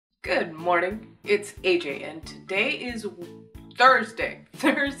Good morning, it's AJ and today is Thursday,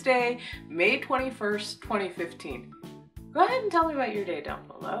 May 21st, 2015. Go ahead and tell me about your day down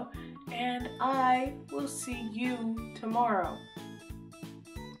below and I will see you tomorrow.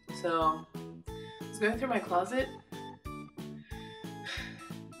 So, I was going through my closet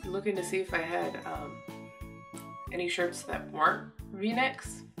looking to see if I had any shirts that weren't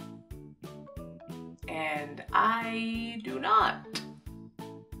V-necks, and I do not.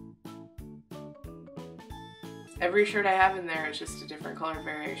 Every shirt I have in there is just a different color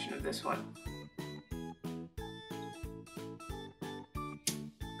variation of this one.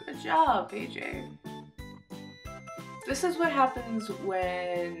 Good job, AJ. This is what happens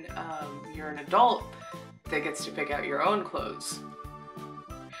when you're an adult that gets to pick out your own clothes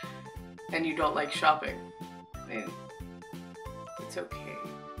and you don't like shopping. I mean, it's okay.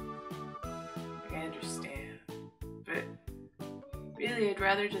 I understand. But really, I'd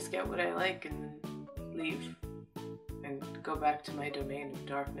rather just get what I like and leave and go back to my domain of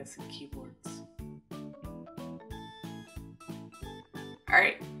darkness and keyboards.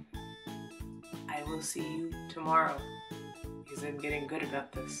 Alright, I will see you tomorrow because I'm getting good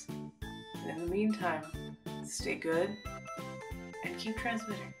about this. And in the meantime, stay good and keep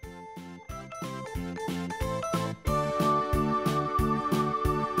transmitting.